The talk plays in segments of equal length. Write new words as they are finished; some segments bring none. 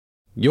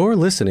You're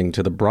listening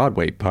to the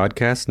Broadway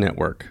Podcast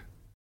Network.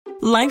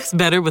 Life's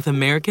better with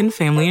American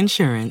Family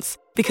Insurance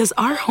because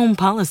our home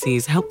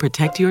policies help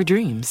protect your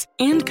dreams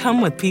and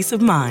come with peace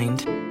of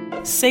mind.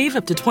 Save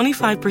up to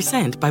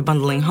 25% by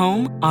bundling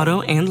home,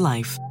 auto, and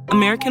life.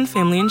 American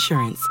Family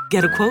Insurance.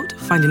 Get a quote,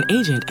 find an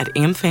agent at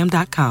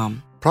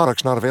amfam.com.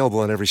 Products not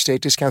available in every state.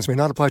 Discounts may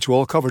not apply to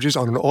all coverages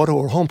on an auto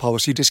or home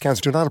policy.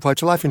 Discounts do not apply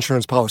to life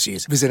insurance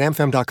policies. Visit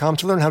amfam.com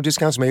to learn how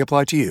discounts may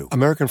apply to you.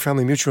 American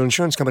Family Mutual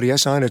Insurance Company,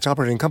 SI, and its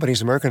operating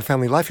companies, American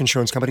Family Life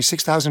Insurance Company,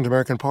 6000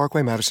 American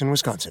Parkway, Madison,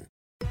 Wisconsin.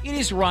 It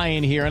is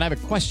Ryan here, and I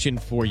have a question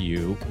for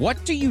you.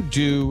 What do you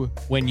do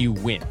when you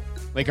win?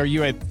 Like, are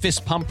you a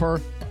fist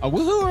pumper, a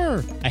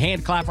woohooer, a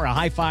hand clapper, a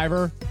high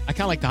fiver? I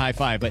kind of like the high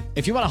five, but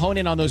if you want to hone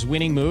in on those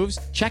winning moves,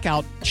 check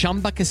out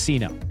Chumba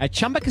Casino. At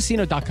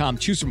ChumbaCasino.com,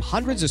 choose from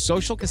hundreds of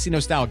social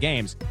casino-style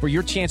games for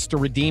your chance to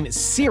redeem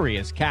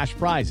serious cash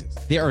prizes.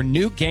 There are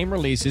new game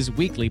releases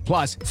weekly,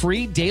 plus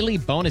free daily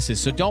bonuses.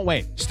 So don't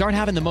wait. Start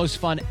having the most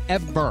fun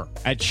ever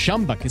at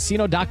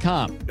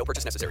ChumbaCasino.com. No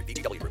purchase necessary.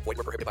 VGW. Void where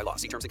prohibited by law.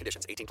 See terms and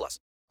conditions. 18+.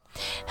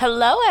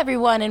 Hello,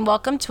 everyone, and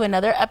welcome to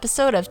another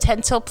episode of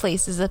Ten Till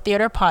Places, a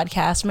theater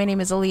podcast. My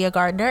name is Aaliyah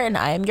Gardner, and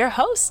I am your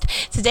host.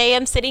 Today,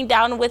 I'm sitting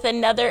down with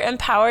another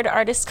Empowered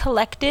Artist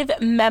Collective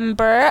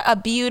member, a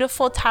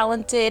beautiful,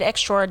 talented,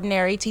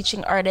 extraordinary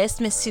teaching artist,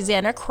 Miss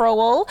Susanna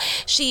Crowell.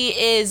 She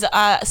is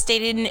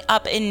staying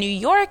up in New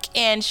York,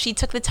 and she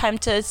took the time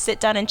to sit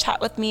down and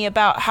chat with me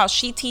about how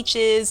she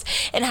teaches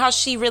and how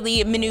she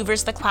really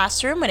maneuvers the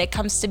classroom when it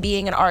comes to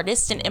being an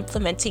artist and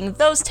implementing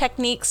those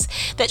techniques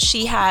that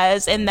she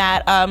has and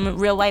that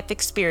real life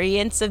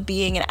experience of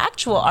being an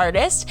actual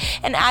artist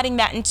and adding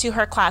that into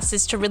her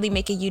classes to really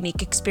make a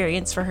unique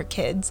experience for her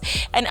kids.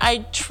 And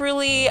I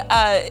truly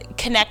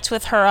connect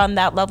with her on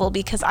that level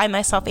because I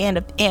myself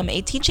am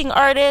a teaching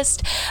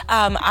artist.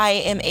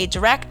 I am a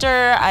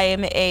director. I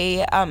am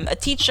a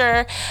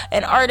teacher,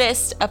 an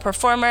artist, a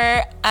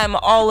performer,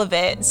 all of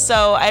it.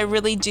 So I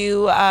really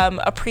do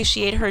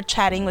appreciate her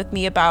chatting with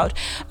me about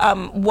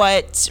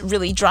what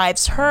really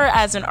drives her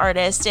as an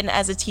artist and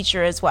as a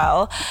teacher as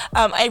well.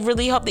 I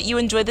really hope that you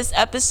enjoy this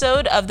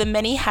episode of The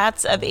Many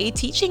Hats of a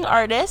Teaching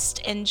Artist.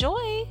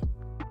 Enjoy.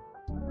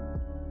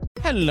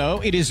 Hello,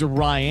 it is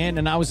Ryan,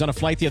 and I was on a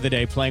flight the other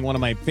day playing one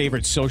of my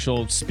favorite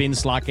social spin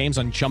slot games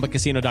on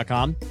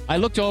ChumbaCasino.com. I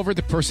looked over at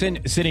the person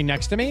sitting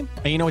next to me,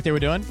 and you know what they were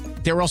doing?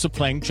 They were also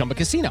playing Chumba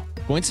Casino.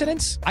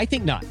 Coincidence? I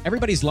think not.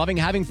 Everybody's loving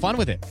having fun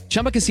with it.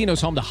 Chumba Casino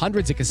is home to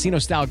hundreds of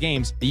casino-style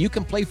games that you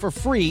can play for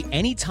free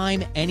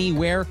anytime,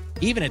 anywhere,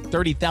 even at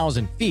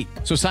 30,000 feet.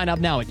 So sign up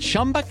now at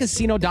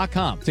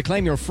ChumbaCasino.com to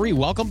claim your free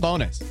welcome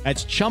bonus.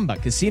 That's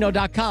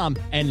ChumbaCasino.com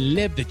and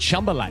live the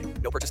Chumba life.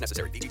 No purchase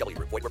necessary. VGW.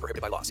 Void where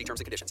prohibited by law. See terms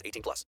and conditions.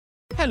 18+.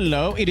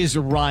 Hello, it is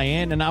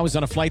Ryan, and I was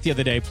on a flight the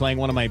other day playing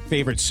one of my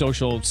favorite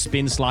social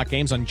spin slot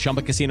games on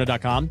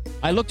ChumbaCasino.com.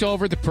 I looked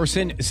over at the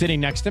person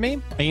sitting next to me,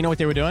 and you know what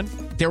they were doing?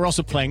 They were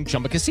also playing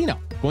Chumba Casino.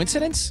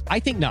 Coincidence?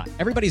 I think not.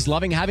 Everybody's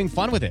loving having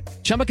fun with it.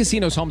 Chumba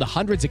Casino is home to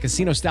hundreds of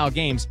casino-style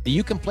games that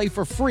you can play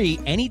for free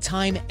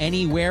anytime,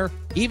 anywhere,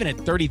 even at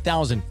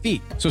 30,000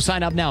 feet. So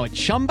sign up now at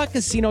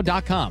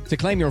ChumbaCasino.com to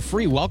claim your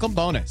free welcome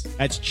bonus.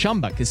 That's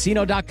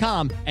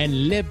ChumbaCasino.com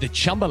and live the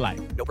Chumba life.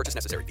 No purchase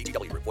necessary.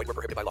 VGW. Void where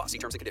prohibited by law. See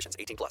terms and conditions.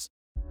 18+.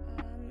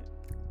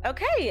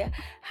 Okay.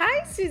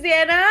 Hi,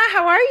 Susanna.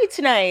 How are you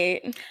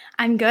tonight?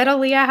 I'm good,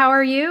 Aaliyah. How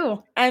are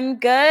you? I'm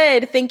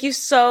good. Thank you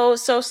so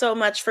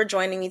much for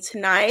joining me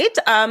tonight.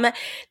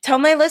 Tell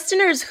my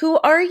listeners, who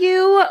are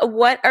you?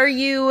 What are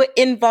you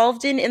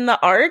involved in the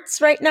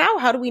arts right now?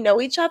 How do we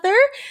know each other?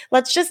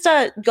 Let's just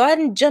go ahead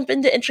and jump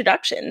into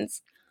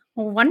introductions.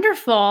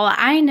 Wonderful.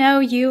 I know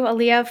you,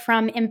 Aaliyah,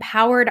 from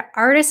Empowered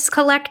Artists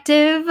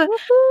Collective,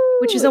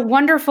 which is a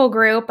wonderful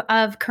group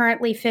of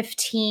currently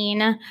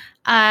 15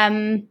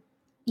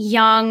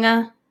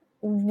 young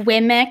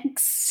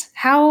Wimics.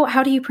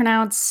 How do you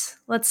pronounce,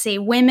 let's see,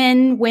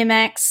 Wimics.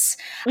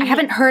 Mm-hmm. I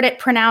haven't heard it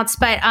pronounced,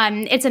 but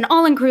it's an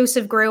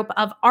all-inclusive group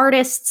of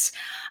artists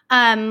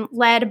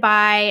led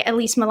by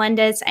Elise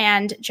Melendez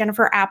and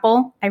Jennifer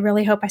Apple. I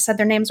really hope I said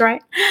their names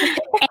right.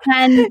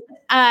 And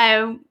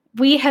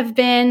we have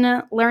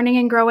been learning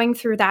and growing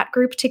through that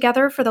group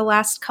together for the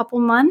last couple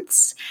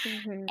months.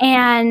 Mm-hmm.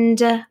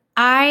 And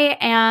I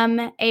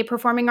am a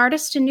performing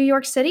artist in New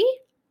York City.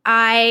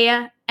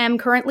 I am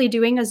currently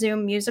doing a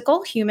Zoom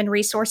musical, Human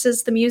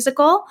Resources, the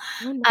musical.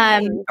 Oh,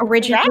 nice.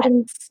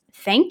 Originating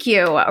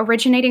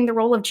the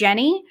role of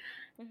Jenny.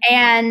 Mm-hmm.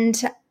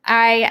 And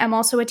I am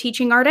also a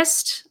teaching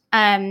artist.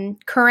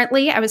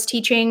 Currently, I was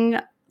teaching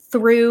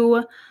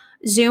through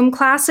Zoom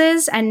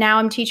classes, and now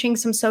I'm teaching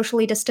some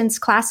socially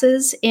distanced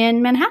classes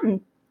in Manhattan.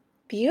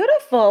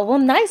 Beautiful. Well,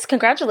 nice.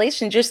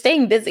 Congratulations. You're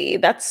staying busy.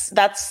 That's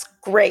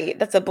great.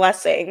 That's a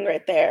blessing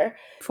right there.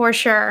 For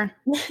sure.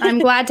 I'm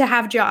glad to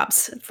have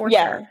jobs, for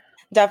sure.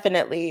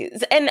 Definitely.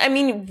 And I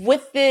mean,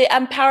 with the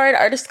Empowered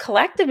Artist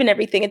Collective and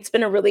everything, it's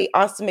been a really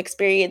awesome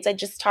experience. I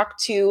just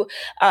talked to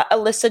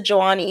Alyssa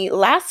Joani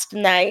last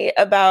night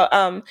about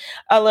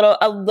a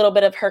little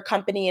bit of her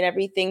company and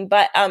everything.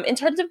 But in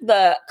terms of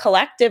the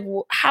collective,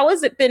 how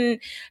has it been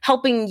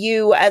helping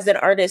you as an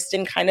artist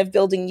and kind of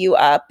building you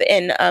up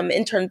and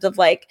in terms of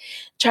like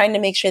trying to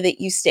make sure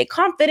that you stay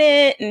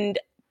confident, and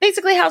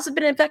basically how's it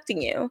been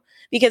affecting you?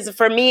 Because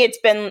for me,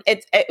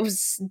 it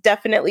was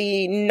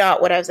definitely not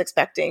what I was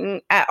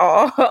expecting at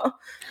all.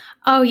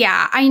 Oh,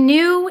 yeah. I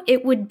knew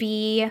it would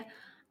be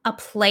a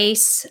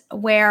place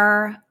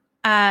where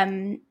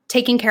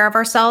taking care of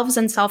ourselves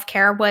and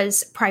self-care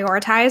was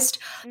prioritized,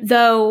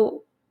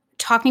 though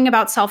talking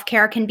about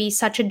self-care can be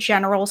such a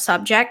general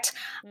subject.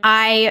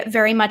 I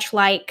very much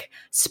like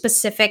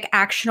specific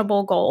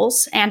actionable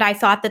goals, and I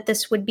thought that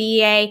this would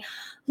be a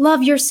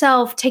love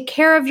yourself, take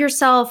care of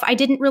yourself. I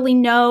didn't really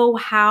know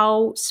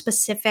how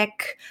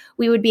specific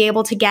we would be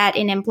able to get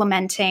in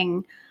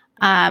implementing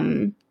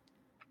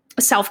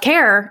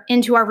self-care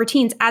into our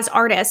routines as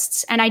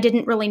artists. And I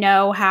didn't really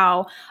know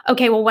how,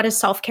 okay, well, what does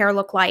self-care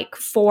look like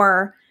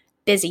for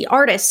busy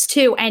artists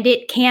too? And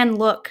it can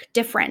look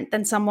different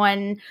than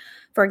someone,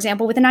 for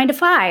example, with a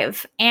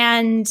 9-to-5,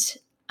 and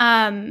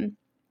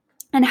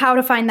how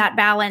to find that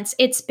balance.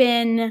 It's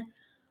been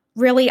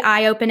really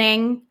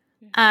eye-opening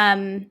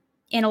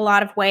in a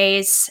lot of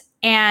ways.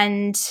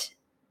 And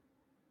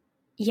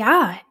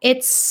yeah,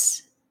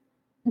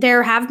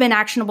 there have been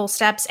actionable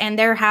steps, and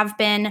there have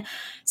been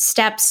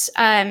steps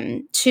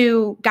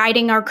to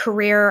guiding our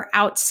career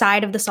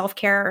outside of the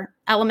self-care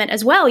element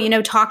as well. You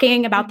know,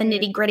 talking about the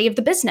nitty-gritty of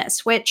the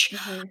business, which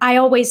I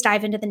always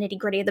dive into the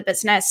nitty-gritty of the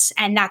business.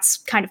 And that's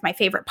kind of my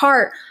favorite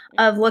part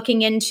of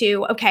looking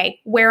into, okay,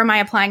 where am I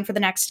applying for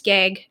the next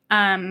gig?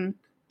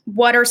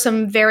 What are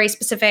some very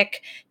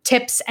specific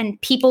tips and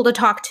people to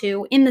talk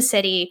to in the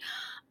city?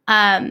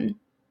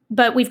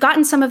 But we've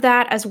gotten some of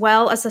that as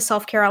well as the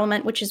self-care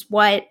element, which is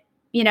what,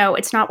 you know,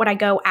 it's not what I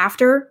go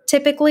after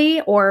typically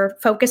or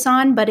focus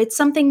on, but it's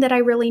something that I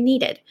really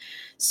needed.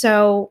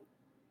 So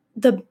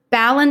the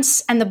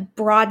balance and the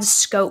broad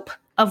scope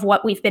of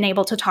what we've been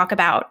able to talk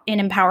about in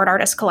Empowered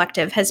Artist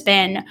Collective has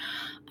been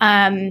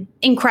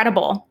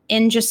incredible.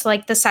 In just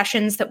like the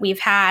sessions that we've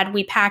had,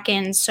 we pack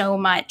in so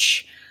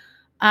much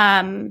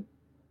to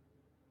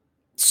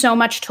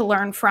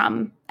learn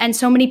from, and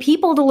so many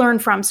people to learn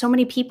from. So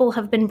many people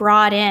have been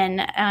brought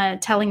in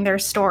telling their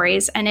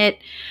stories, and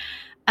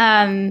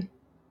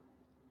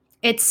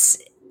it's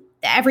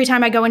every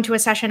time I go into a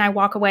session, I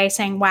walk away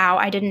saying, wow,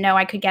 I didn't know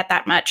I could get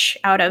that much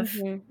out of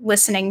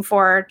listening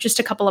for just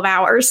a couple of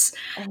hours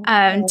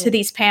to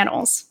these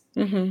panels.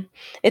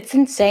 It's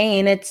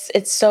insane.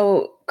 It's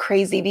so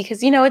crazy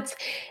because, you know, it's,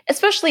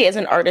 especially as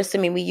an artist, I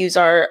mean, we use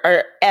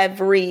our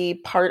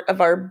every part of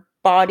our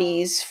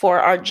bodies for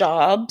our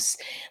jobs,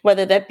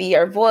 whether that be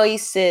our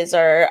voices,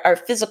 our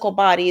physical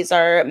bodies,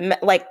 our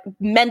like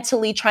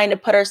mentally trying to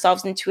put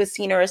ourselves into a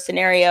scene or a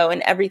scenario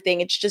and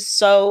everything. It's just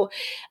so,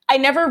 I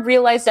never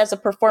realized as a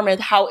performer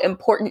how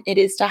important it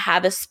is to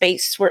have a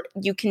space where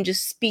you can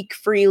just speak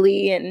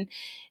freely and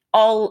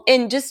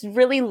just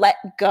really let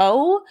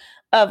go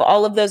of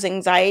all of those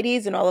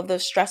anxieties and all of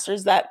those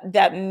stressors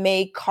that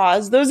may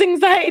cause those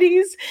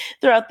anxieties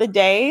throughout the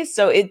day.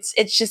 So it's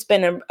just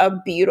been a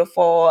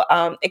beautiful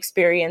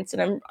experience,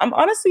 and I'm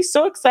honestly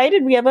so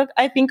excited. We have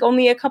I think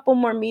only a couple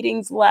more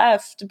meetings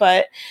left,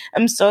 but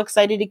I'm so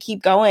excited to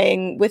keep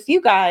going with you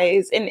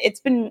guys, and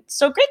it's been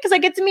so great because I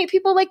get to meet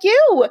people like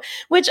you,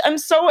 which I'm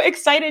so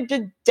excited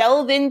to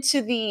delve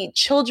into the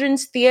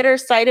children's theater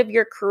side of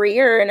your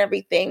career and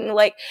everything.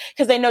 Like,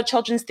 because I know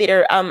children's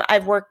theater.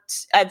 I've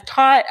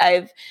taught.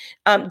 I've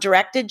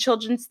directed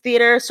children's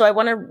theater. So I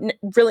want to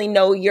really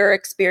know your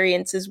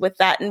experiences with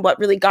that and what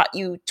really got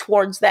you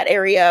towards that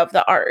area of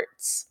the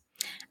arts.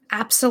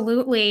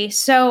 Absolutely.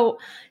 So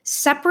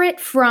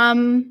separate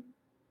from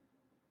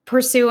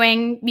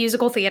pursuing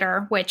musical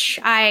theater, which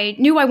I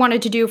knew I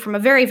wanted to do from a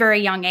very,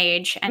 very young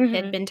age, and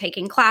had been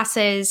taking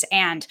classes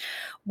and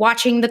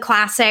watching the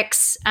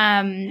classics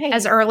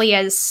as early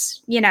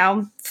as,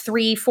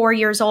 3-4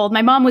 years old.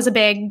 My mom was a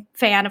big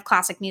fan of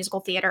classic musical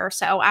theater,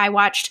 so I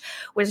watched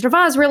Wizard of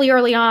Oz really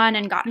early on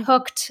and got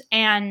hooked.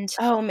 And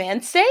oh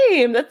man,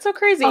 same. That's so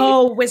crazy.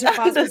 Oh, Wizard of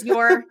Oz was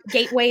your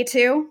gateway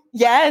too?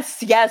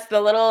 Yes.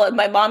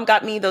 My mom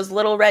got me those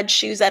little red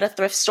shoes at a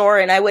thrift store,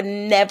 and I would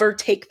never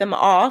take them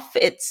off.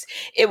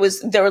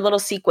 There were little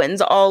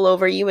sequins all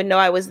over. You would know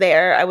I was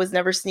there. I was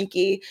never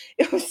sneaky.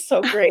 It was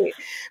so great.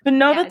 But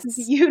no, yes.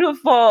 That's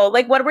beautiful.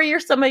 Like, what were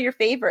some of your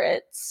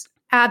favorites?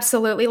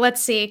 Absolutely.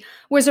 Let's see.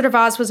 Wizard of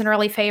Oz was an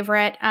early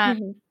favorite.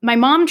 My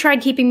mom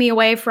tried keeping me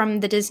away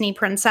from the Disney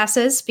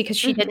princesses because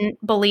she didn't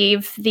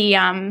believe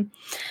the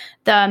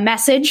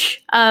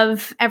message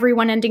of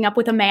everyone ending up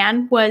with a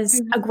man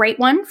was a great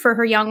one for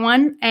her young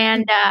one.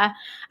 And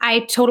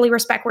I totally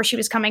respect where she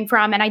was coming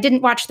from. And I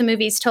didn't watch the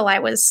movies till I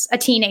was a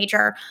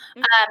teenager.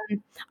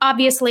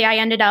 Obviously, I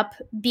ended up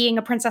being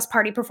a princess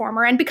party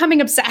performer and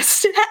becoming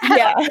obsessed.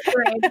 Yeah.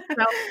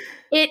 So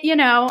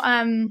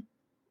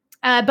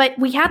but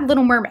we had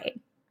Little Mermaid.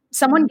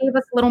 Someone gave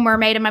us Little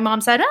Mermaid, and my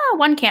mom said, "Oh,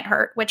 one can't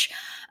hurt," which,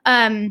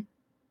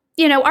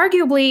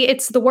 arguably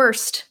it's the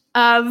worst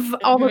of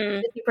all of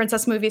the Disney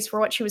princess movies for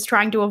what she was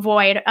trying to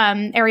avoid.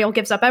 Ariel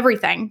gives up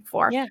everything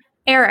for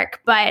Eric,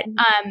 but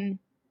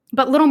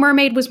Little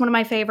Mermaid was one of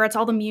my favorites.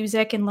 All the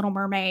music in Little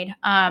Mermaid.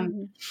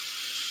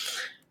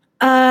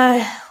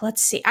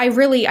 Let's see.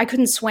 I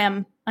couldn't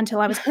swim until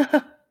I was.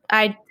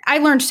 I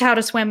learned how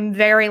to swim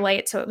very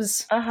late, so it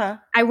was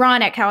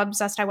ironic how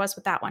obsessed I was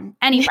with that one.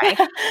 Anyway,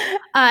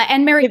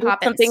 and Mary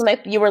Poppins. Something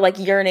that you were like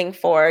yearning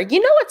for.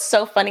 You know what's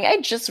so funny? I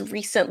just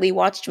recently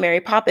watched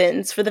Mary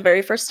Poppins for the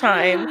very first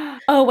time.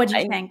 Oh, what do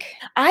you think?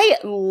 I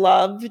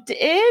loved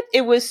it.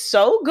 It was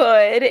so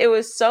good. It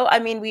was so,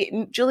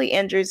 Julie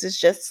Andrews is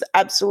just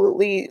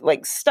absolutely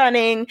like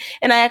stunning.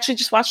 And I actually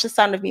just watched The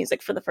Sound of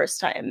Music for the first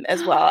time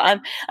as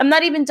well. I'm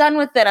not even done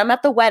with it. I'm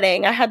at the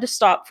wedding. I had to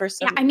stop for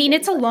some. Yeah,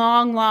 it's a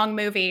long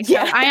movie. So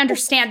I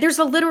understand. There's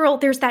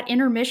that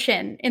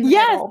intermission in the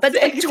middle. That's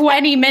like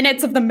 20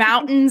 minutes of the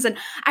mountains. And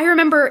I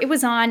remember it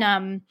was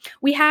on,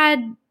 we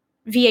had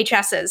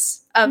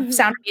VHSs of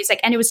Sound of Music,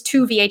 and it was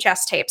 2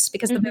 VHS tapes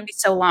because the movie's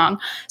so long.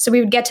 So we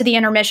would get to the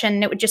intermission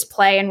and it would just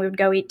play, and we would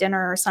go eat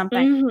dinner or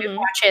something. We would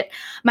watch it.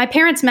 My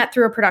parents met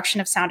through a production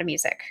of Sound of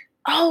Music.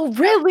 Oh,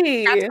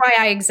 really? That's why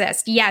I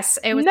exist. Yes.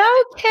 It was no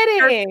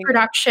kidding.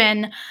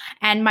 Production.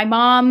 And my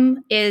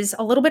mom is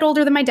a little bit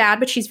older than my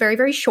dad, but she's very,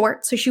 very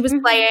short. So she was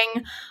playing,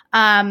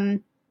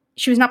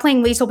 she was not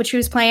playing Liesel, but she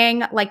was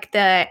playing like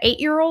the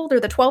 8-year-old or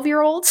the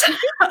 12-year-olds.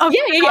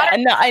 Yeah.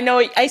 No, I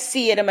know. I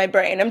see it in my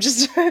brain. I'm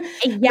just all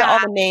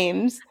the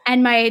names.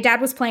 And my dad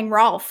was playing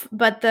Rolf,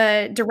 but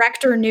the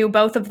director knew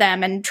both of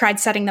them and tried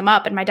setting them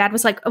up. And my dad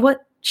was like,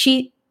 "What?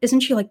 Isn't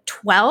she like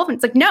 12?" And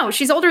it's like, "No,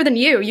 she's older than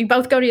you. You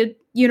both go to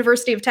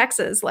University of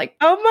Texas." Like,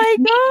 oh my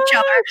god, each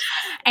other.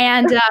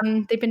 And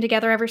they've been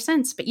together ever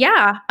since. But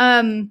yeah,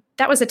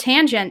 that was a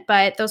tangent.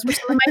 But those were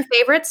some of my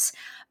favorites.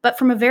 But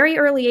from a very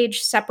early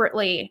age,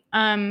 separately,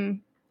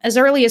 as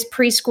early as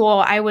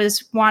preschool, I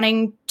was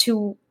wanting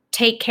to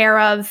take care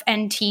of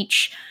and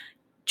teach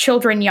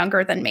children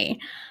younger than me.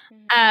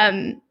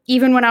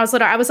 Even when I was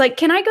little, I was like,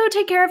 "Can I go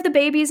take care of the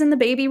babies in the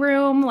baby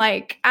room?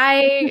 Like,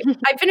 I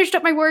finished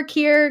up my work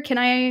here. Can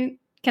I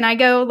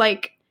go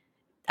like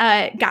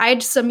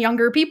guide some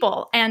younger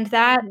people?" And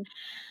that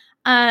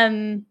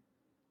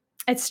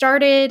it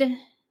started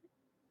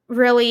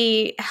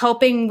really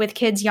helping with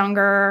kids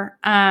younger.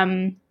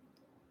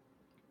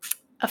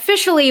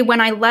 Officially,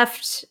 when I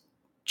left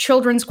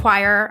children's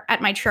choir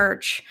at my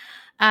church,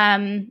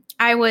 I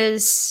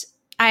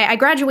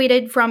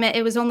graduated from it.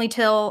 It was only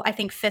till I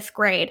think 5th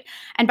grade.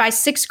 And by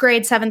 6th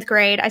grade, 7th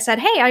grade, I said,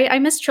 "Hey, I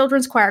miss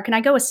children's choir. Can I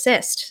go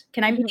assist?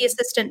 Can I be the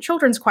assistant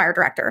children's choir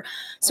director?"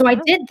 So I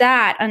did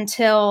that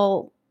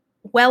until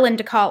well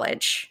into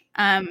college,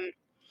 all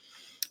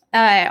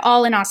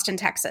in Austin,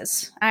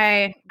 Texas.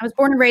 I was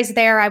born and raised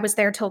there. I was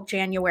there till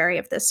January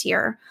of this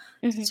year.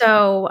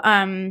 So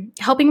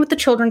helping with the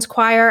children's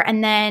choir,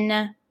 and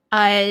then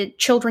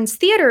children's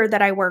theater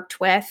that I worked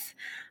with,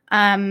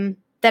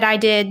 that I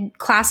did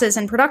classes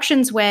and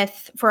productions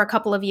with for a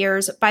couple of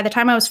years. By the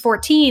time I was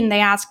 14, they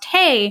asked,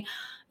 "Hey,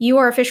 you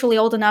are officially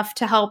old enough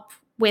to help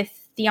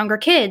with the younger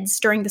kids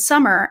during the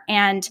summer.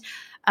 And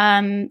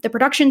the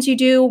productions you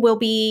do will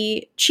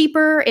be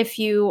cheaper if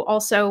you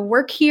also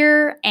work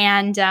here.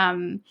 And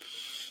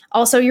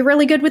also, you're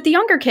really good with the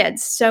younger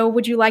kids. So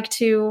would you like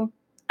to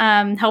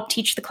help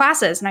teach the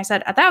classes?" And I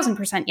said,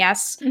 1,000%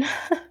 yes.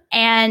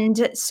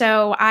 And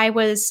so I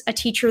was a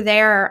teacher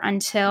there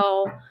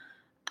until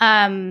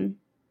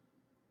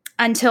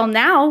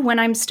now, when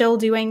I'm still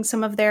doing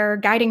some of their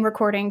guiding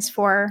recordings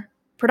for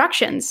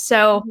productions.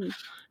 So,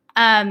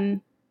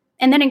 and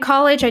then in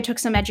college, I took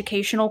some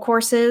educational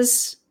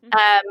courses.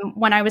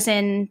 When I was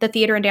in the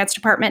theater and dance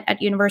department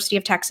at University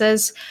of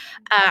Texas,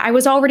 I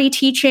was already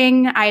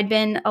teaching. I had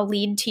been a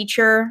lead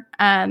teacher,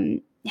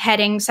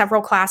 heading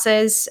several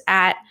classes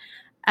at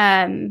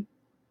an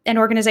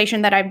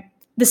organization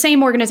the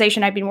same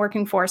organization I'd been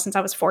working for since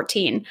I was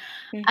 14.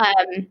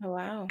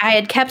 Wow. I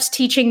had kept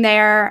teaching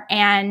there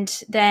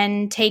and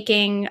then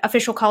taking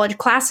official college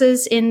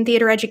classes in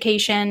theater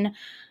education,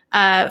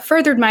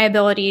 furthered my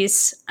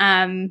abilities.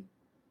 And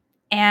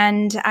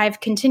I've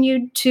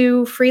continued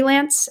to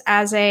freelance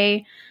as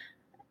a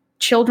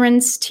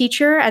children's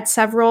teacher at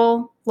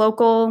several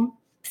local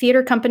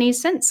theater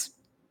companies since.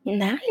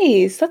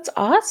 Nice. That's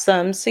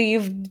awesome. So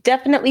you've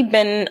definitely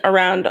been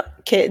around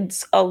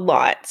kids a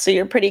lot. So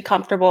you're pretty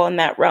comfortable in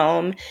that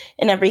realm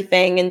and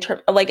everything in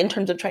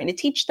terms of trying to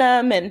teach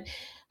them and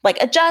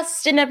like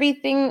adjust and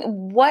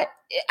everything. What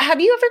have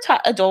you ever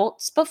taught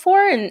adults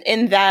before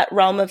in that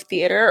realm of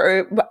theater,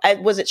 or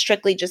was it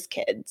strictly just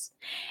kids?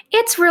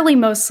 It's really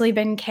mostly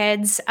been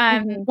kids.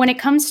 When it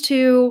comes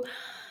to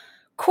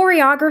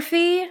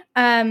choreography,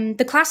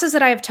 the classes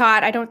that I have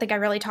taught, I don't think I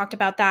really talked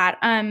about that.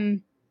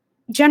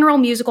 General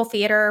musical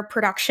theater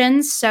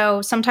productions.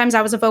 So sometimes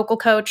I was a vocal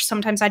coach.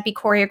 Sometimes I'd be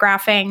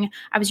choreographing.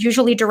 I was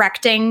usually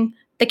directing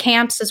the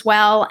camps as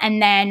well.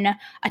 And then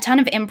a ton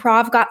of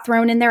improv got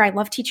thrown in there. I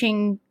love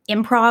teaching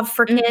improv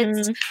for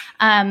kids.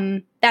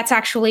 That's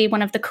actually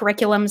one of the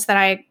curriculums that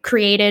I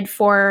created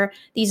for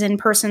these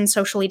in-person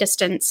socially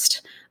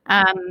distanced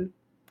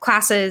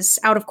classes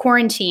out of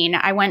quarantine.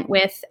 I went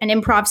with an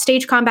improv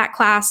stage combat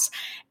class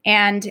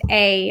and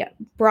a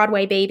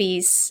Broadway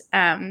Babies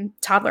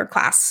toddler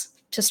class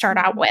to start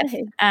out with.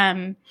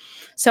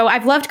 So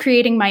I've loved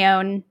creating my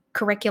own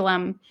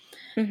curriculum.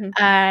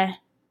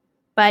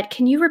 But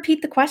can you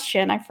repeat the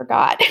question? I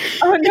forgot.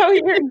 Oh no,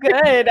 you're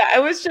good. I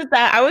was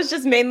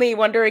just mainly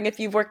wondering if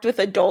you've worked with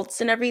adults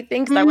and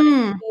everything, because I want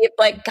to see if,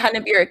 like, kind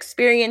of your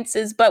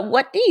experiences. But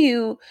what do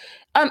you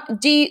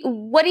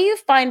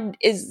find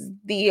is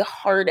the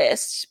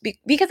hardest?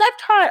 Because I've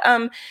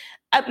taught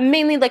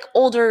mainly like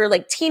older,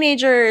 like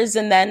teenagers,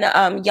 and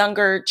then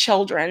younger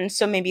children.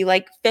 So maybe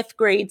like 5th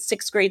grade,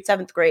 6th grade,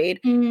 7th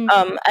grade,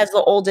 as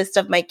the oldest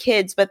of my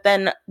kids. But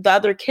then the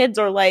other kids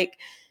are like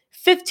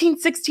 15,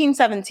 16,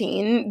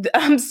 17.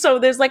 So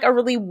there's like a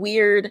really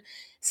weird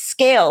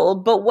scale.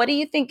 But what do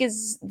you think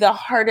is the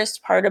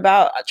hardest part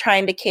about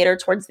trying to cater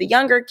towards the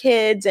younger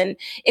kids? And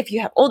if you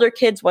have older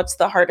kids, what's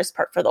the hardest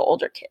part for the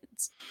older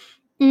kids?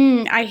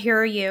 I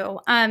hear you.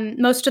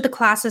 Most of the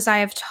classes I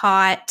have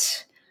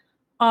taught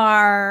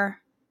are,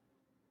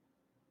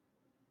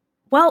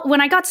 well,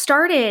 when I got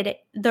started,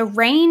 the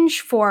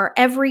range for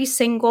every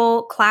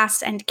single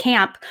class and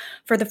camp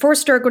for the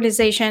first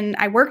organization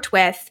I worked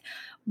with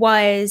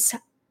was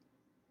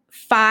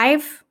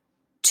 5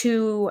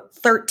 to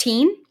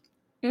 13.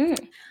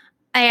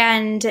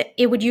 And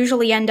it would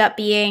usually end up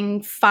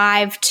being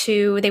 5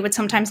 to, they would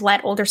sometimes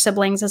let older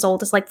siblings as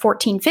old as like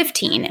 14,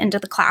 15 into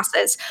the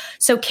classes.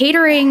 So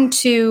catering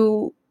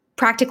to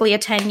practically a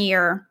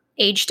 10-year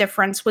age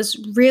difference was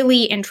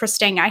really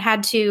interesting. I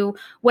had to,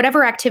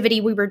 whatever activity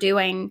we were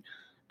doing,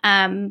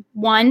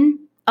 one,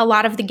 a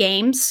lot of the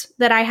games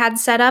that I had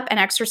set up and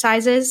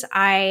exercises,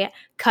 I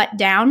cut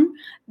down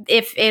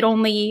if it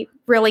only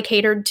really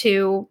catered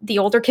to the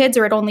older kids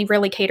or it only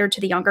really catered to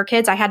the younger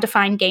kids. I had to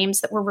find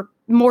games that were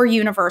more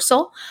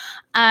universal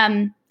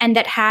and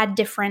that had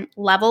different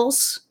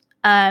levels.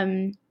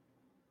 You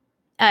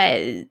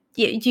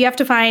have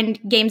to find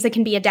games that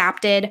can be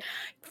adapted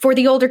for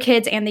the older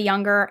kids and the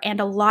younger. And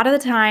a lot of the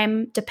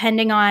time,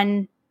 depending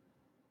on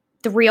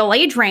the real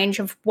age range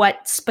of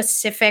what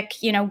specific,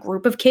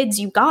 group of kids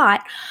you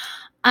got,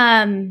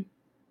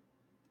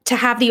 to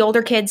have the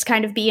older kids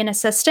kind of be an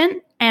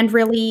assistant and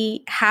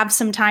really have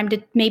some time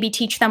to maybe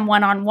teach them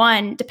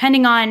one-on-one,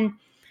 depending on,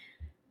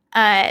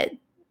 a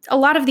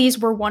lot of these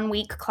were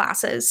 1-week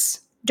classes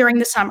during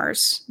the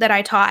summers that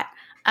I taught.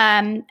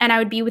 And I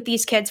would be with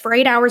these kids for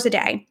 8 hours a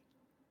day.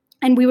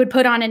 And we would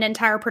put on an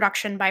entire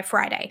production by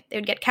Friday. They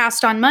would get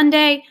cast on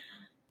Monday,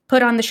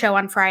 put on the show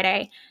on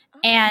Friday.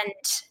 And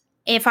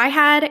if I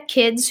had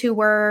kids who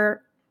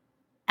were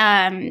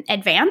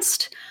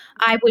advanced,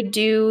 I would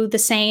do the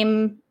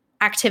same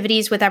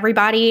activities with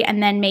everybody.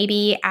 And then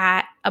maybe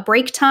at a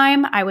break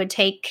time, I would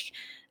take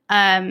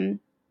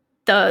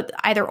the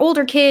either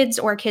older kids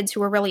or kids who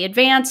were really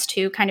advanced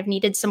who kind of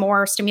needed some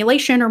more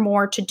stimulation or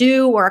more to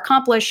do or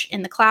accomplish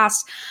in the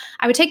class.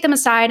 I would take them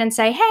aside and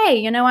say,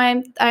 hey,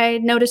 I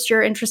noticed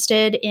you're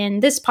interested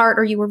in this part,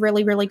 or you were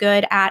really, really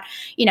good at,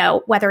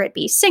 whether it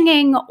be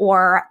singing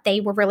or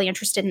they were really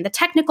interested in the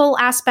technical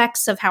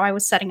aspects of how I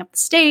was setting up the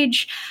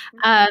stage.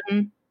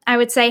 I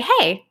would say,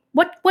 hey,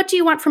 what do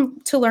you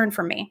want to learn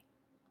from me?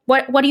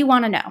 What do you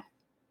want to know?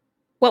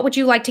 What would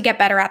you like to get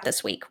better at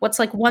this week? What's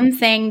like one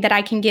thing that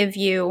I can give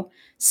you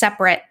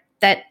separate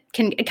that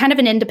can kind of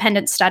an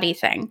independent study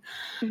thing?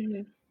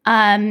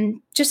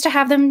 Just to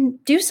have them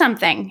do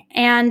something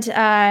and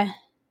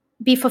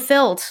be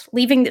fulfilled,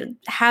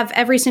 have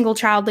every single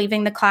child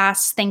leaving the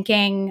class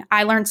thinking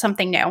I learned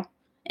something new,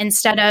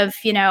 instead of,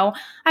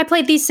 I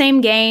played these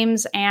same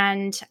games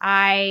and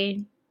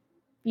the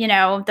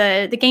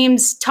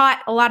games taught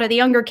a lot of the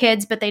younger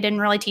kids, but they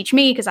didn't really teach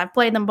me because I've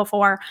played them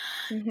before.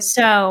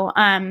 So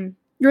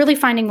really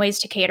finding ways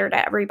to cater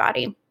to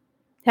everybody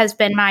has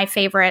been my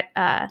favorite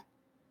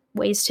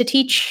ways to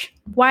teach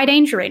wide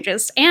age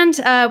ranges. And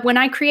when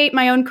I create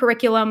my own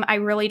curriculum, I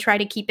really try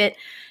to keep it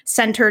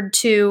centered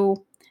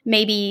to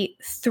maybe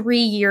 3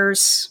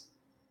 years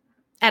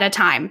at a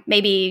time,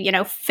 maybe,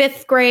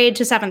 5th grade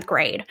to 7th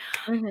grade.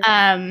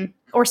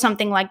 Or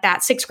something like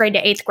that, 6th grade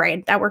to 8th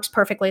grade. That works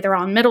perfectly. They're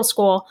all in middle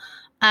school.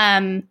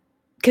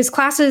 Because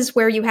classes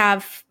where you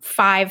have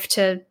 5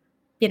 to,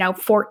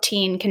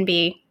 14 can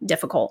be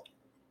difficult.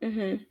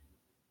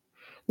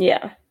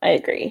 Yeah, I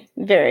agree.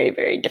 Very,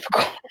 very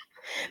difficult.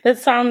 That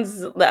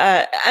sounds,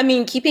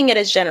 keeping it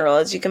as general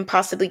as you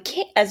possibly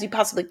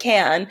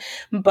can,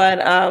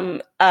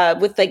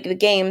 but with like the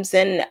games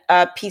and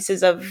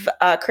pieces of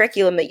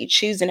curriculum that you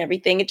choose and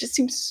everything, it just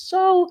seems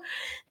so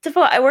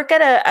difficult. I work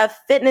at a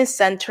fitness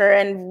center,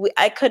 and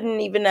I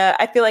couldn't even.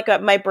 I feel like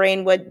my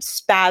brain would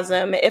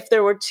spasm if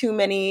there were too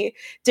many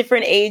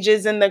different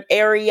ages in the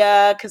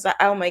area. Because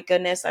oh my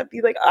goodness, I'd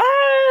be like,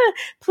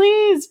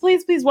 please,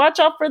 please, please watch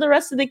out for the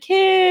rest of the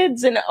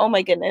kids, and oh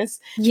my goodness.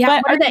 Yeah,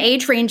 but what are the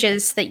age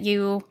ranges that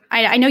you?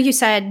 I know you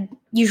said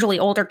usually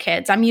older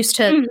kids. I'm used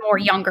to more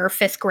younger,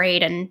 5th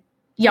grade and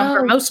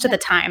younger Oh, most of yeah.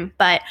 the time.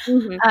 But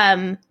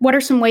Mhm. what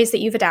are some ways that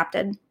you've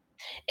adapted?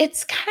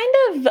 It's kind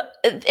of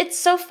it's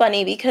so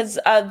funny because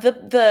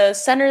the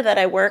center that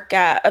I work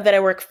at that I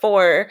work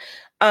for,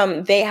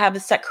 they have a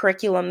set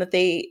curriculum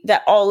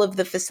that all of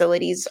the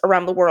facilities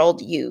around the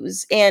world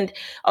use, and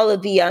all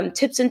of the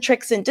tips and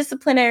tricks and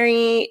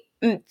disciplinary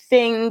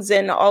things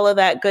and all of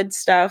that good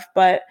stuff.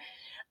 But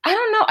I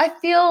don't know. I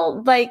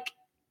feel like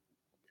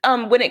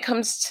when it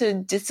comes to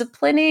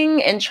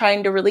disciplining and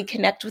trying to really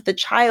connect with the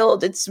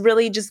child, it's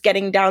really just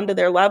getting down to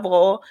their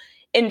level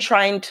and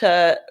trying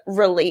to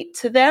relate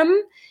to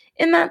them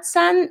in that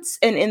sense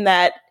and in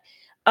that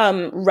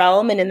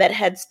realm and in that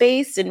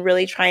headspace and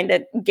really trying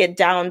to get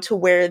down to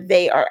where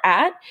they are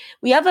at.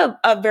 We have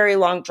a very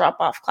long drop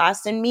off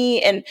class, and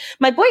me and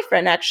my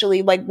boyfriend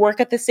actually like work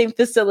at the same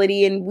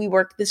facility, and we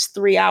work this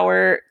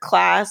 3-hour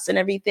class and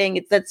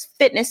everything. That's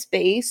fitness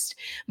based,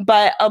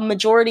 but a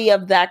majority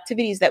of the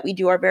activities that we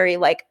do are very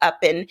like up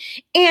and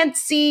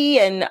antsy,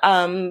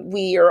 and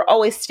we are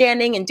always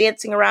standing and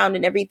dancing around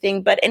and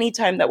everything. But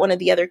anytime that one of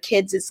the other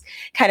kids is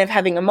kind of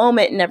having a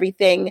moment and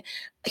everything,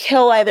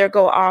 he'll either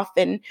go off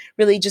and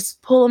really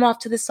just pull him off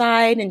to the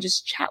side and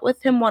just chat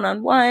with him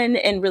one-on-one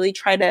and really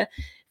try to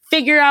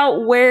figure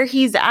out where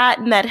he's at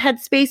in that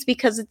headspace,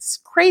 because it's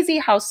crazy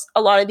how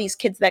a lot of these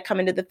kids that come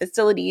into the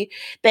facility,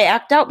 they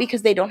act out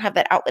because they don't have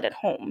that outlet at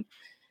home.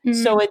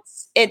 So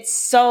it's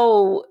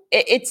so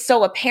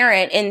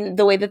apparent in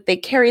the way that they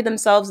carry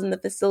themselves in the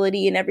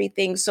facility and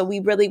everything. So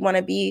we really want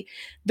to be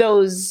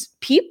those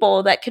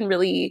people that can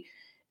really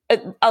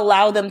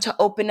allow them to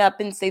open up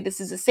and say this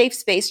is a safe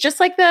space,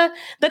 just like the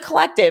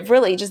collective.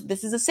 Really, just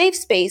this is a safe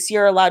space.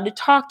 You're allowed to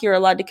talk, you're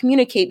allowed to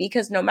communicate,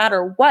 because no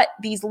matter what,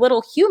 these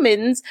little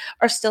humans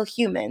are still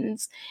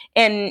humans,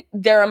 and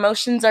their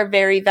emotions are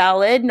very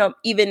valid, no,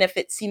 even if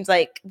it seems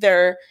like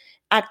they're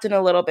acting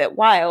a little bit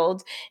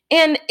wild.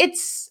 And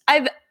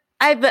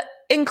I've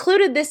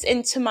included this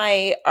into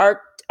my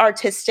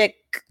artistic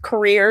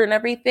career and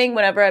everything.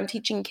 Whenever I'm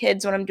teaching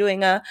kids, when I'm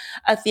doing a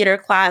theater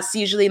class,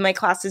 usually my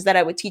classes that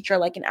I would teach are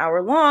like an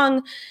hour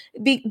long,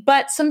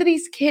 but some of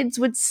these kids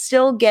would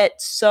still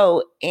get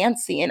so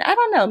antsy, and I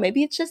don't know,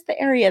 maybe it's just the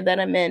area that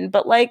I'm in,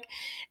 but like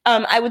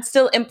I would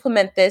still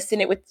implement this,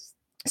 and it would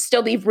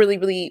still be really,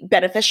 really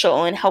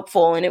beneficial and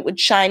helpful, and it would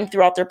shine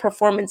throughout their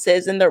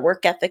performances and their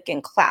work ethic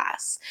in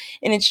class.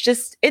 And it's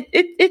just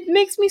it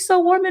makes me so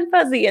warm and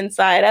fuzzy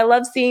inside. I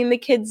love seeing the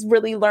kids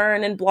really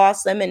learn and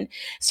blossom and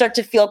start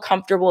to feel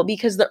comfortable,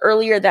 because the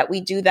earlier that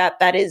we do that,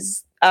 that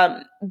is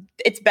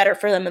it's better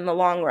for them in the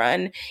long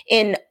run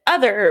in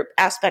other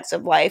aspects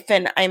of life.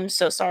 And I'm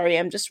so sorry,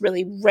 I'm just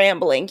really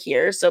rambling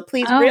here, so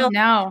please reel me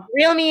in.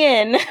 Reel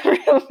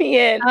me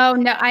in. Oh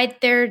no,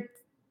 there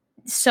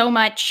so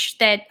much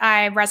that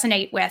I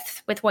resonate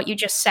with what you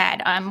just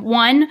said.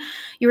 One,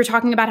 you were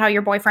talking about how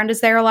your boyfriend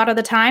is there a lot of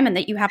the time and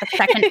that you have a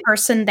second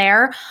person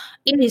there.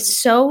 It is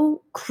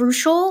so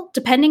crucial,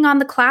 depending on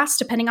the class,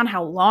 depending on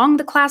how long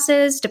the class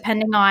is,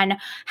 depending on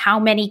how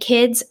many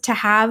kids, to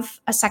have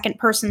a second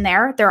person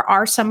there. There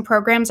are some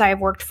programs I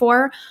have worked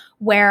for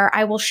where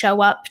I will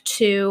show up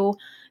to,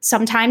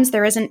 sometimes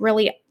there isn't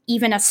really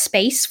even a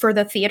space for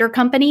the theater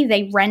company.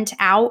 They rent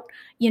out,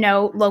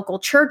 local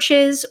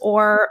churches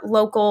or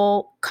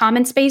local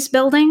common space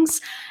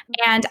buildings.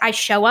 And I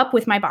show up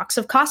with my box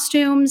of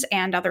costumes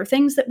and other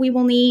things that we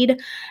will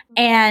need,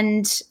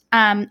 and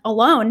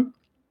alone.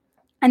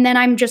 And then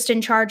I'm just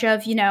in charge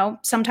of,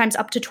 sometimes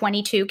up to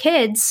 22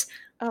 kids.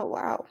 Oh,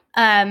 wow.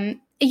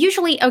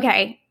 Usually,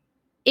 okay,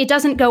 it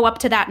doesn't go up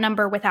to that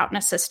number without an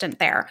assistant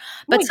there.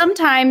 But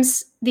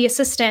sometimes the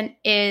assistant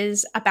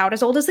is about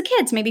as old as the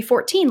kids, maybe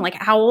 14, like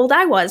how old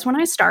I was when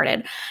I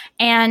started.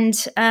 And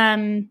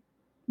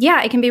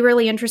yeah, it can be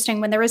really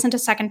interesting when there isn't a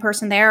second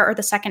person there, or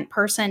the second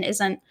person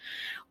isn't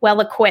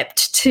well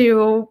equipped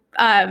to,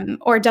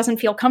 or doesn't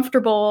feel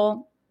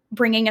comfortable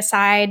bringing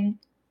aside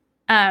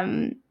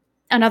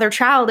another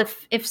child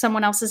if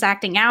someone else is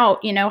acting out.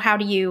 How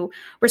do you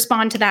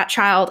respond to that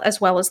child as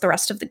well as the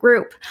rest of the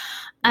group?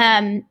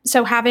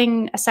 So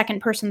having a second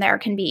person there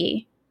can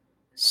be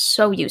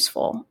so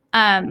useful.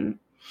 What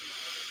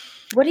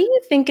do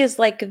you think is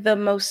like the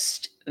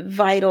most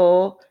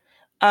vital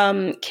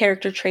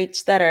character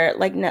traits that are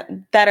like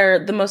that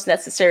are the most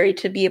necessary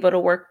to be able to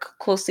work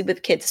closely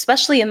with kids,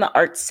 especially in the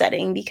arts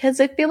setting? Because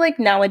I feel like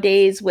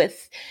nowadays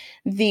with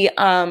the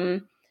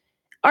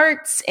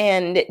arts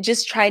and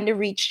just trying to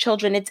reach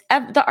children,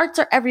 the arts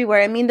are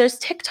everywhere. I mean, there's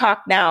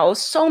TikTok now.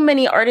 So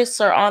many artists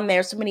are on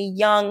there. So many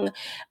young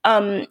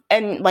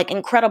and like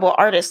incredible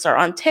artists are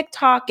on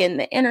TikTok and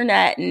the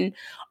internet and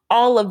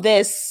all of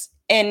this.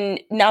 And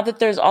now that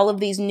there's all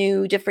of these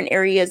new different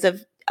areas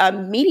of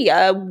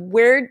media,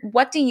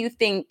 what do you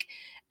think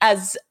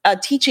as a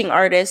teaching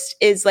artist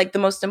is like the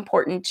most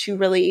important to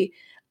really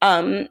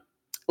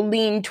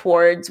lean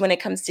towards when it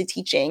comes to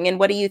teaching? And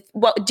what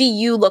do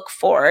you look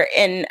for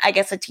in, I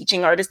guess, a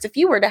teaching artist, if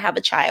you were to have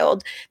a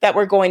child that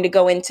were going to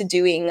go into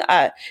doing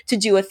to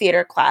do a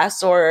theater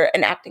class or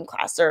an acting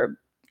class or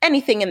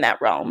anything in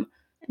that realm?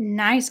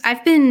 Nice.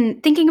 I've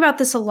been thinking about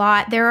this a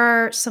lot. There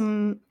are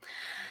some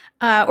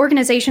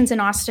organizations in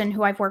Austin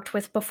who I've worked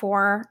with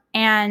before,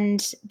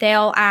 and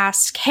they'll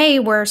ask, hey,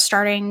 we're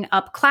starting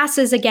up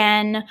classes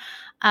again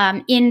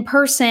in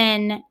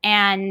person,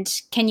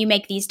 and can you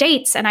make these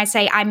dates? And I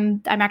say,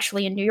 I'm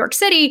actually in New York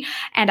City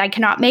and I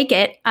cannot make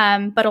it.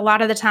 But a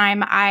lot of the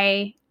time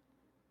I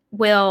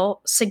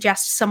will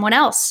suggest someone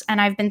else. And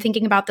I've been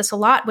thinking about this a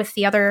lot with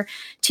the other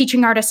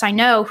teaching artists I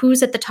know,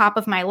 who's at the top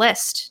of my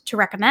list to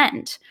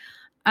recommend.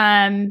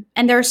 And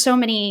there's so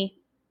many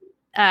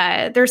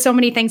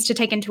things to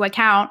take into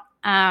account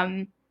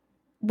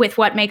with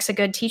what makes a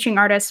good teaching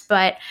artist.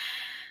 But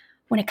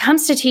when it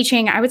comes to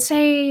teaching, I would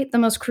say the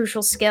most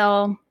crucial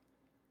skill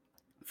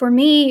for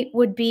me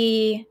would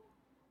be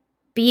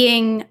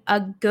being a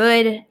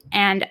good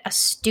and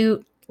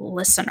astute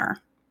listener.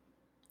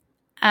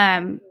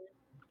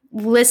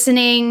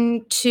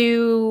 Listening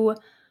to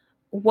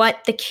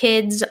what the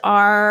kids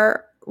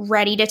are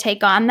ready to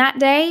take on that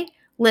day,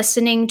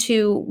 listening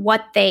to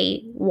what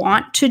they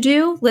want to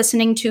do,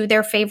 listening to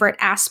their favorite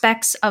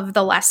aspects of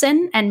the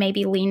lesson and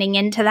maybe leaning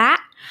into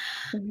that.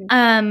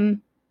 Mm-hmm.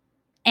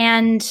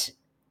 And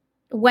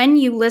when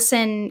you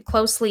listen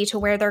closely to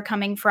where they're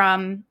coming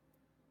from,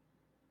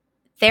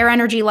 their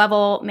energy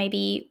level,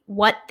 maybe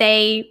what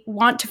they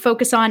want to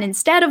focus on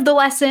instead of the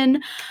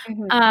lesson,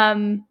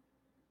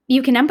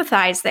 you can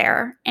empathize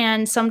there.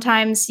 And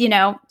sometimes,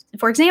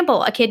 for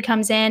example, a kid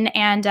comes in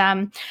and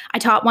I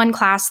taught one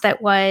class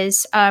that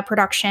was a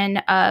production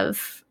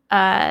of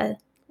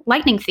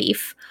Lightning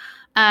Thief.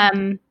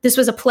 This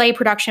was a play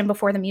production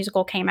before the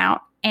musical came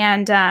out.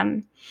 And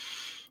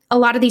a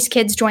lot of these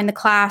kids joined the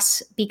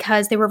class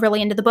because they were really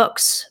into the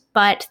books,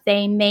 but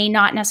they may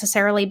not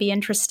necessarily be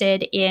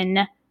interested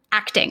in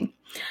acting.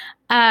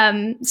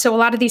 So a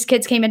lot of these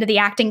kids came into the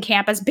acting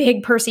camp as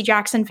big Percy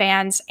Jackson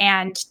fans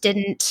and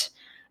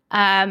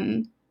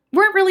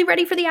weren't really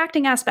ready for the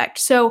acting aspect.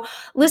 So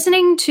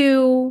listening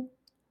to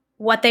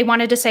what they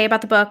wanted to say about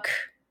the book,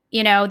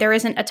 there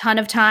isn't a ton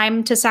of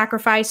time to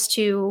sacrifice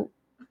to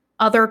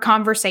other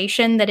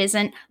conversation that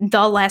isn't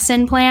the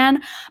lesson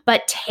plan,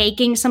 but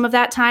taking some of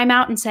that time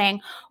out and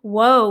saying,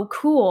 whoa,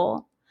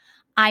 cool.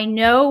 I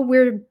know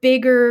we're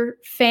bigger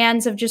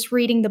fans of just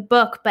reading the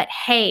book, but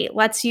hey,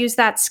 let's use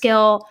that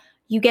skill.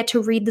 You get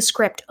to read the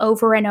script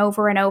over and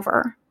over and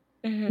over.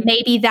 Mm-hmm.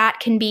 Maybe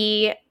that can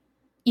be,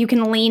 you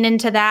can lean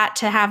into that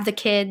to have the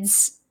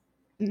kids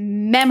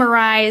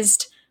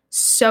memorized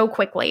so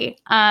quickly.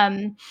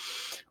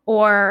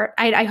 Or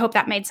I hope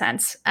that made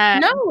sense.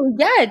 No,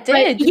 yeah, it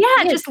did.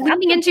 Just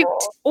leaning into,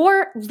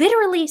 or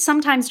literally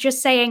sometimes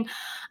just saying,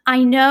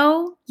 I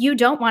know you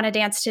don't want to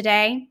dance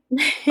today,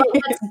 but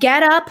let's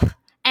get up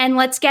and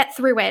let's get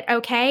through it,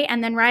 okay?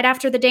 And then right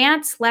after the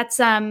dance, let's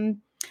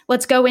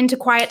go into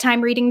quiet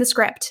time reading the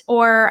script.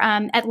 Or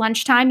at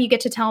lunchtime, you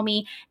get to tell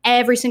me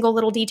every single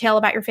little detail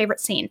about your favorite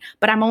scene.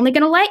 But I'm only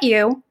going to let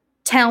you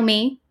tell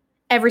me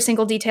every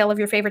single detail of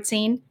your favorite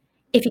scene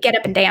if you get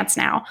up and dance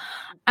now.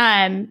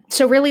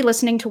 So really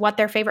listening to what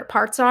their favorite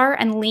parts are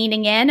and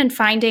leaning in and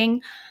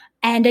finding,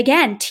 and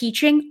again,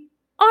 teaching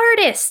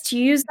artists to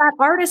use that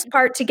artist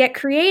part to get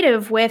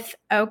creative with,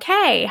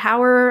 okay,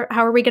 how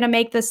are we going to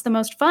make this the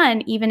most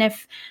fun, even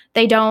if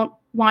they don't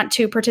want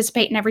to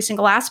participate in every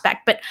single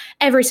aspect, but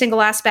every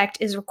single aspect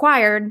is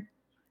required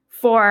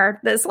for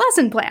this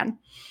lesson plan.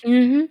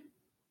 Mm-hmm.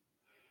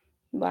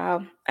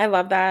 Wow. I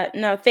love that.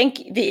 No, thank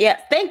you. Yeah,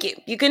 thank you.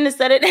 You couldn't have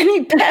said it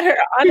any better,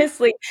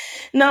 honestly.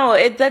 No,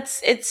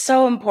 it's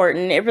so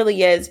important. It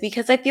really is,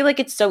 because I feel like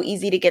it's so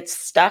easy to get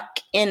stuck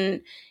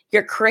in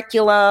your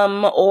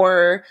curriculum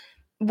or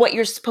what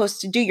you're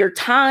supposed to do. Your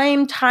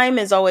time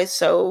is always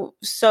so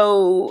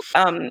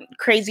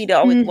crazy to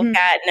always look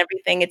at and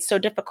everything. It's so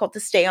difficult to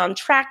stay on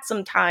track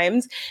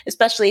sometimes,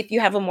 especially if you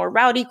have a more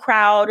rowdy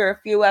crowd or if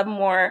you have a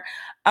more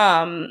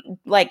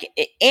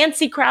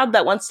antsy crowd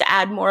that wants to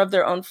add more of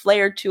their own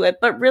flair to it.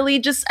 But really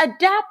just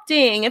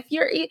adapting. If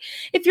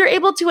you're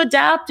able to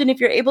adapt and if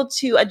you're able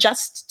to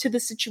adjust to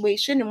the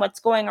situation and what's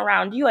going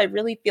around you, I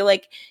really feel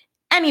like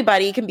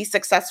anybody can be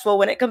successful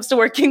when it comes to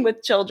working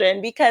with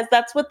children, because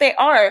that's what they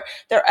are.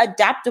 They're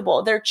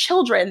adaptable. They're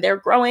children. They're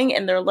growing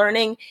and they're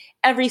learning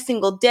every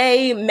single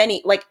day.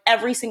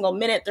 Every single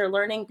minute they're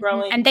learning,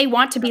 growing. And they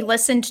want to be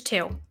listened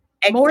to.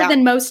 Exactly. More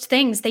than most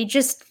things. They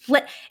just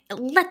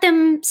let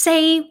them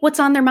say what's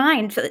on their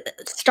mind.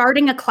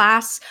 Starting a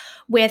class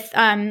with,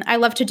 I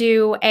love to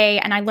do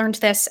and I learned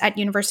this at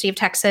University of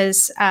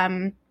Texas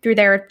through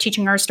their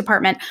teaching arts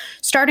department,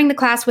 starting the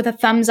class with a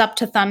thumbs up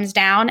to thumbs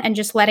down and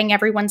just letting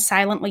everyone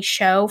silently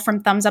show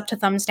from thumbs up to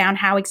thumbs down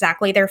how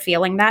exactly they're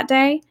feeling that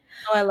day.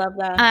 Oh, I love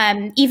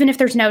that. Even if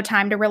there's no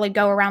time to really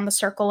go around the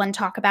circle and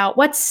talk about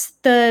what's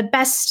the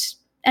best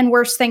and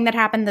worst thing that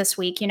happened this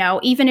week,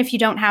 even if you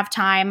don't have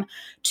time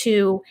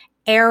to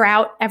air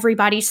out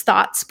everybody's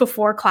thoughts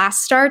before class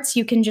starts,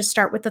 you can just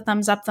start with the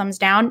thumbs up, thumbs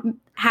down,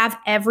 have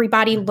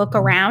everybody look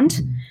around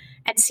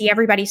and see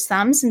everybody's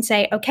thumbs and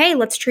say, okay,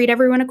 let's treat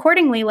everyone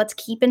accordingly. Let's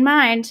keep in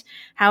mind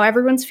how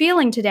everyone's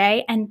feeling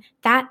today. And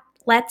that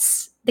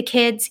lets the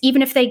kids,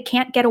 even if they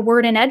can't get a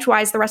word in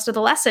edgewise the rest of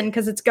the lesson,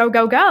 because it's go,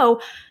 go,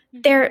 go,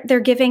 they're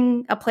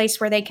giving a place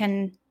where they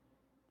can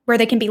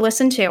they can be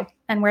listened to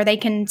and where they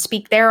can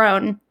speak their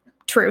own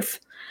truth.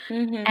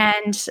 Mm-hmm.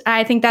 And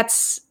I think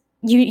that's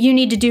you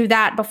need to do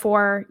that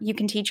before you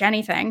can teach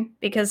anything,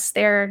 because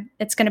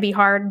it's going to be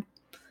hard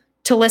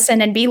to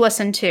listen and be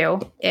listened to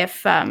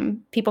if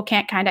people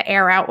can't kind of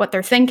air out what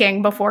they're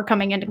thinking before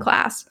coming into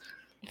class.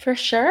 For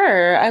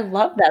sure. I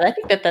love that. I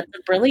think that that's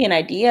a brilliant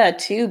idea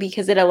too,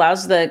 because it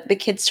allows the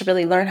kids to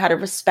really learn how to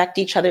respect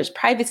each other's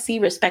privacy,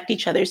 respect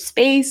each other's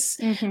space,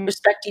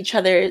 respect each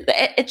other.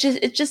 It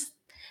just,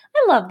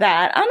 I love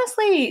that.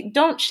 Honestly,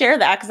 don't share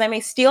that because I may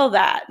steal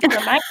that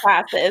from my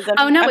classes.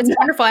 Oh no, it's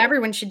wonderful.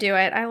 Everyone should do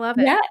it. I love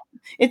it. Yeah,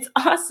 it's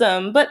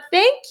awesome. But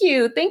thank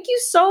you. Thank you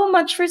so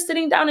much for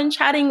sitting down and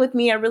chatting with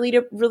me. I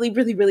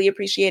really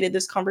appreciated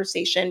this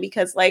conversation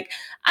because like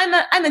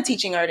I'm a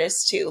teaching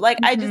artist too. Like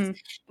I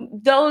just,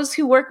 those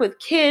who work with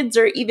kids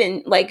or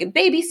even like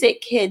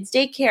babysit kids,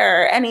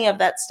 daycare, any of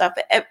that stuff,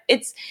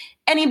 it's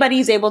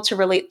anybody's able to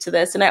relate to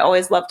this. And I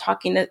always love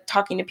talking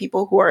to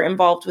people who are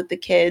involved with the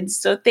kids.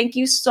 So thank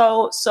you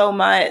so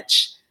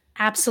much.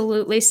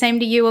 Absolutely. Same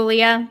to you,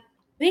 Aaliyah.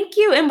 Thank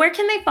you. And where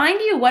can they find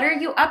you? What are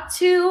you up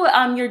to?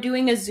 You're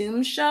doing a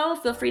Zoom show.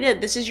 Feel free to,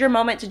 this is your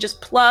moment to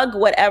just plug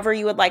whatever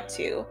you would like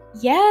to.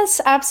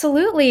 Yes,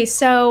 absolutely.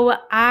 So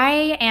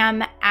I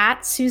am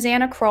at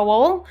Susanna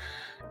Crowell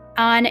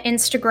on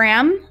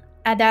Instagram.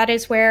 That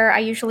is where I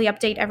usually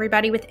update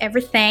everybody with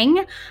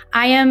everything.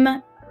 I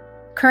am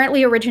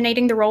currently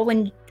originating the role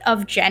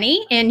of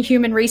Jenny in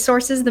Human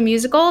Resources, the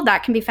musical.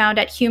 That can be found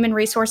at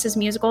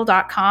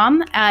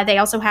humanresourcesmusical.com. They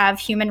also have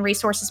Human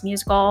Resources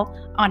Musical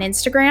on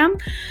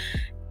Instagram.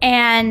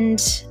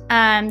 And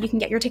you can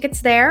get your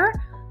tickets there.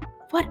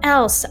 What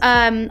else?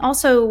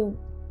 Also,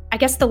 I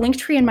guess the link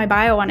tree in my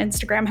bio on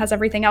Instagram has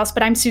everything else,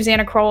 but I'm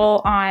Susanna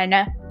Crowell on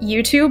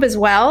YouTube as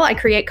well. I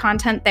create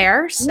content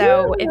there.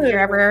 So if you're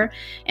ever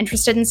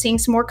interested in seeing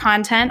some more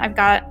content, I've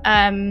got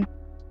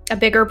a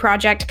bigger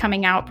project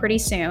coming out pretty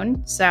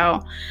soon. So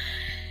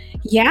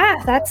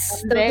yeah,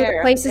 those are the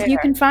places you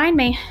can find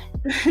me.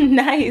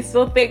 Nice.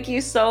 Well, thank you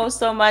so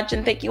much.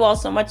 And thank you all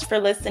so much for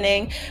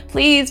listening.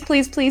 Please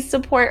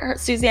support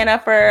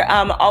Susanna for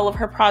all of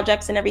her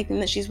projects and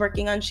everything that she's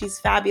working on. She's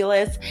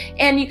fabulous.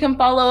 And you can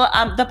follow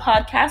the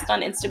podcast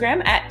on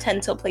Instagram at 10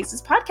 Till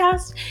Places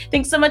Podcast.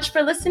 Thanks so much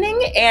for listening.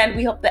 And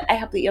I hope that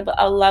you have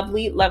a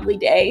lovely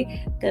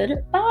day.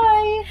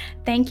 Goodbye.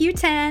 Thank you,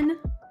 10.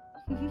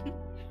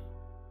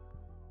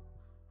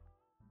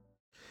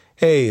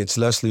 Hey, it's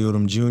Leslie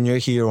Odom Jr.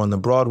 here on the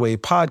Broadway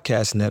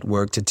Podcast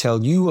Network to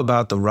tell you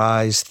about the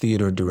Rise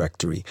Theater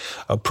Directory,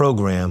 a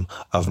program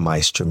of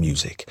Maestra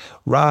Music.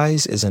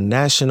 Rise is a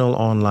national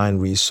online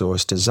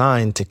resource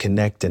designed to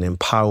connect and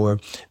empower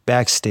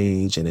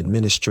backstage and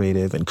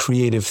administrative and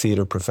creative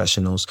theater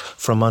professionals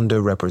from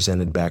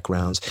underrepresented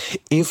backgrounds.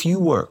 If you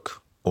work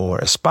or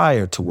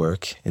aspire to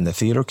work in the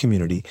theater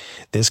community,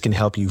 this can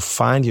help you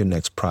find your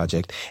next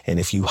project. And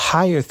if you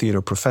hire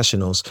theater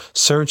professionals,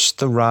 search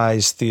the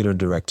Rise Theater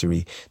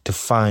Directory to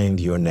find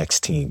your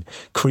next team.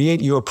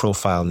 Create your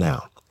profile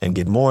now and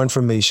get more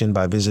information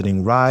by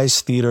visiting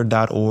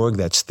risetheater.org.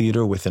 That's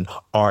theater with an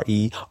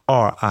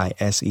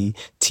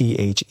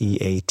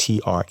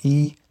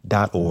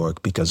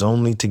RERISETHEATRE.org, because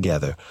only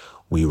together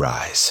we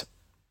rise.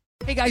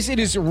 Hey guys, it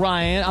is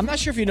Ryan. I'm not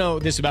sure if you know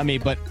this about me,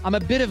 but I'm a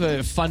bit of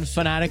a fun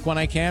fanatic when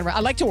I can. I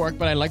like to work,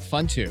 but I like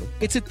fun too.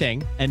 It's a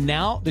thing. And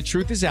now the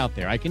truth is out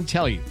there. I can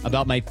tell you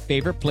about my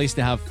favorite place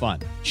to have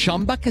fun.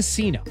 Chumba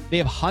Casino. They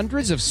have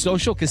hundreds of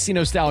social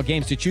casino style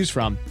games to choose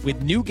from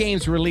with new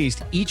games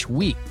released each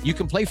week. You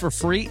can play for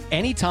free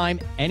anytime,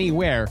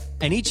 anywhere.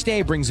 And each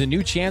day brings a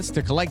new chance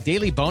to collect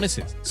daily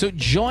bonuses. So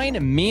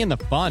join me in the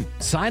fun.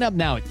 Sign up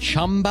now at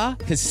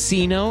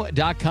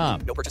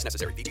ChumbaCasino.com. No purchase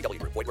necessary. VGW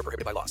Group. Void where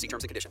prohibited by law. See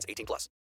terms and conditions. 18+.